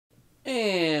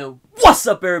And what's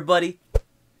up, everybody?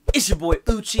 It's your boy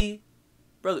Uchi.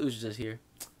 Brother Uchi's just here.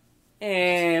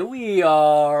 And we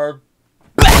are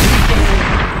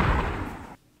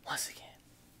back once again.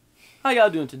 How y'all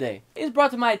doing today? It's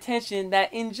brought to my attention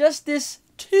that Injustice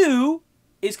 2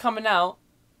 is coming out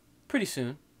pretty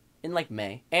soon, in like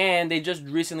May. And they just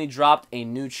recently dropped a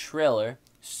new trailer.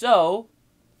 So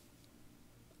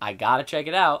I gotta check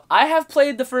it out. I have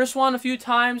played the first one a few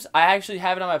times. I actually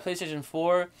have it on my PlayStation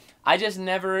 4. I just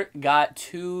never got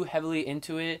too heavily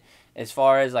into it as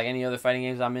far as like any other fighting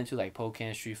games I'm into, like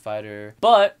Pokken, Street Fighter.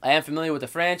 But I am familiar with the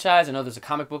franchise. I know there's a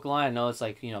comic book line. I know it's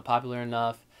like, you know, popular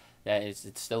enough that it's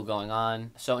still going on.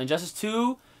 So Injustice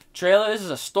 2 trailer. This is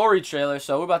a story trailer,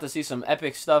 so we're about to see some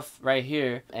epic stuff right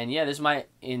here. And yeah, this might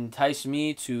entice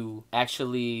me to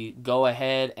actually go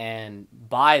ahead and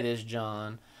buy this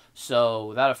John. So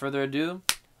without further ado,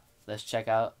 let's check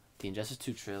out the Injustice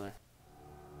 2 trailer.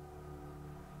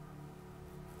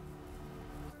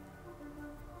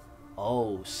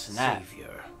 Oh, snap.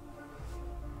 Savior.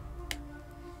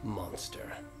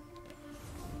 Monster.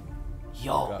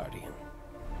 Yo. Guardian.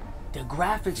 The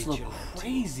graphics look Vigilante.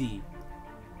 crazy.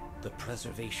 The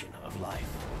preservation of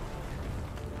life.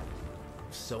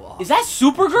 So often, Is that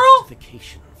Supergirl?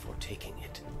 justification for taking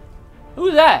it.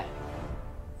 Who's that?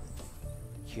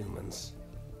 Humans.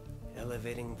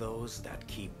 Elevating those that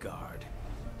keep guard.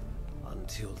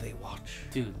 Until they watch.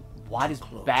 Dude, why does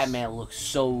Batman look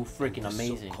so freaking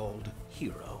amazing? So-called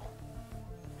hero.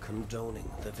 Condoning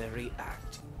the very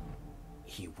act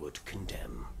he would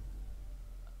condemn.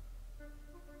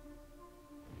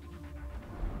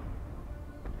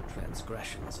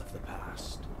 Transgressions of the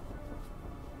past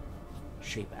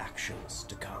shape actions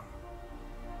to come.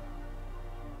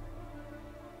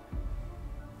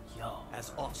 Yo.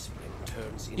 As offspring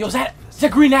turns into Yo, is that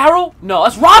Green Arrow? No,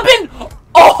 that's Robin!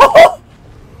 Oh!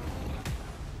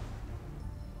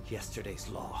 yesterday's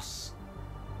loss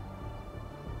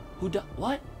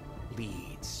What?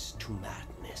 leads to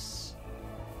madness.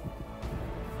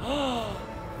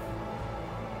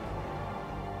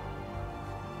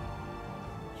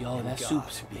 Yo, And that's God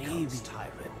Soup's becomes baby.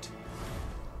 tyrant.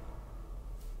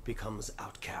 Becomes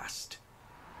outcast.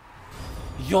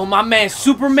 Yo, my man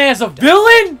Superman's a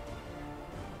villain?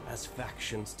 As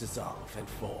factions dissolve and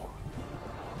form.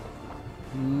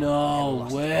 No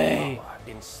Lust for way. power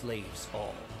enslaves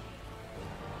all.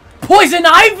 Poison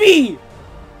Ivy!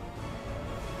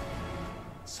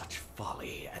 Such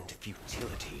folly and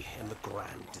futility in the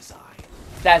grand design.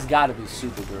 That's gotta be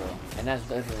Supergirl. And that's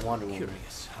definitely Wonder Woman.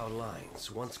 Curious how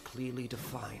lines once clearly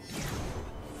defined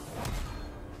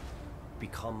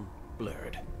become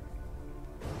blurred.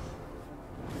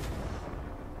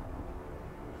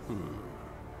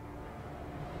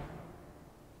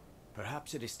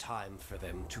 Perhaps it is time for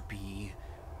them to be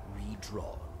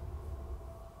redrawn.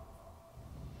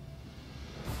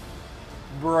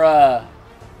 Bruh.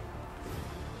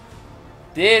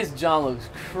 This John looks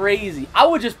crazy. I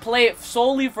would just play it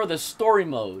solely for the story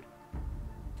mode.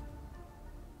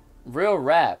 Real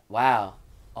rap. Wow.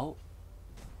 Oh.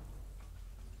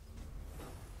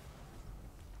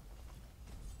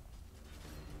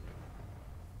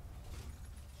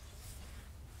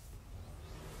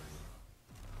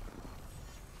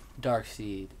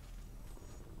 Darkseid.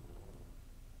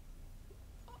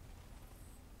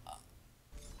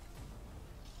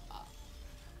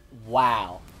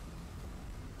 Wow.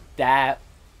 That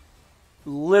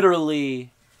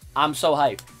literally, I'm so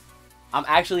hyped. I'm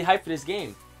actually hyped for this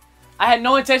game. I had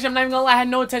no intention, I'm not even gonna lie, I had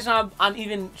no intention on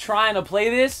even trying to play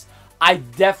this. I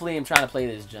definitely am trying to play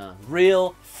this, John.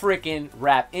 Real freaking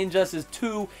rap. Injustice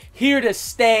 2, here to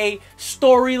stay.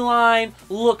 Storyline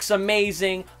looks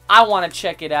amazing. I want to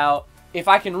check it out. If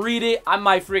I can read it, I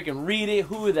might freaking read it.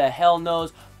 Who the hell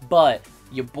knows? But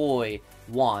your boy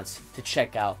wants to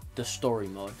check out the story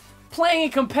mode. Playing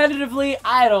it competitively,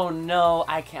 I don't know.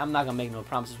 I'm not gonna make no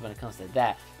promises when it comes to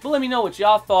that. But let me know what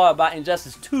y'all thought about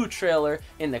Injustice 2 trailer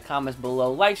in the comments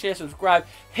below. Like, share, subscribe.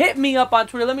 Hit me up on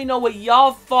Twitter. Let me know what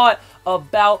y'all thought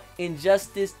about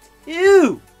Injustice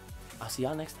 2. I'll see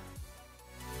y'all next time.